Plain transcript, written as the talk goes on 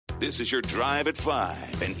This is your Drive at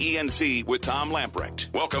 5 and ENC with Tom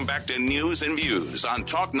Lamprecht. Welcome back to News and Views on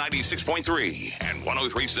Talk 96.3 and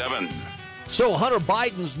 103.7. So Hunter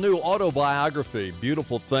Biden's new autobiography,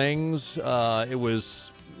 Beautiful Things, it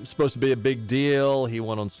was supposed to be a big deal. He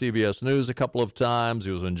went on CBS News a couple of times.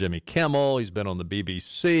 He was on Jimmy Kimmel. He's been on the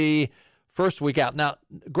BBC. First week out. Now,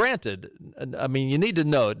 granted, I mean, you need to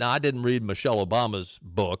know. Now, I didn't read Michelle Obama's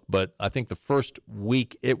book, but I think the first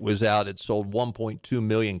week it was out, it sold 1.2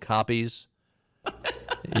 million copies.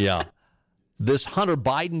 Yeah. This Hunter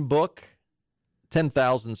Biden book,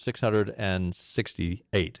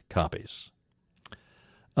 10,668 copies.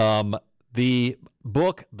 The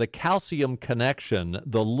book, The Calcium Connection,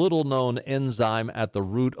 the little-known enzyme at the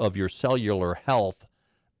root of your cellular health,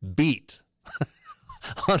 beat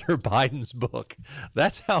Hunter Biden's book.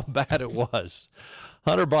 That's how bad it was.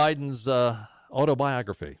 Hunter Biden's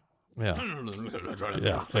autobiography. Yeah.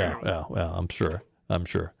 Yeah. Well, I'm sure.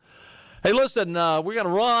 Hey, listen, we're going to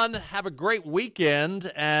run. Have a great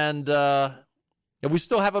weekend, and we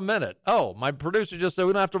still have a minute. Oh, my producer just said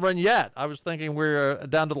we don't have to run yet. I was thinking we're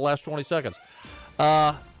down to the last 20 seconds.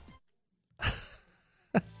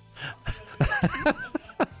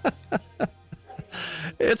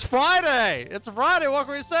 It's Friday. What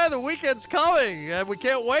can we say? The weekend's coming, and we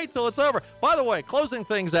can't wait till it's over. By the way, closing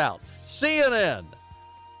things out, CNN,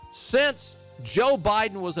 since Joe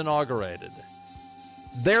Biden was inaugurated,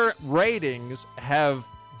 their ratings have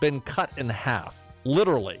been cut in half,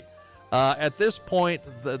 literally. At this point,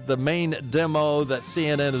 the main demo that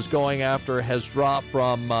CNN is going after has dropped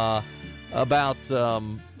from about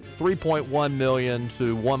 3.1 million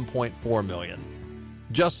to 1.4 million.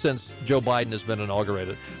 Just since Joe Biden has been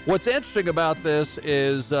inaugurated. What's interesting about this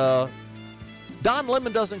is Don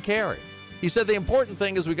Lemon doesn't care. He said the important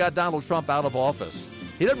thing is we got Donald Trump out of office.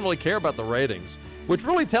 He doesn't really care about the ratings, which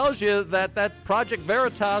really tells you that that Project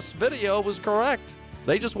Veritas video was correct.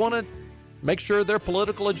 They just want to make sure their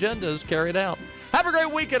political agenda is carried out. Have a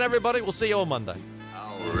great weekend, everybody. We'll see you on Monday.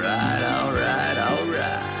 All right.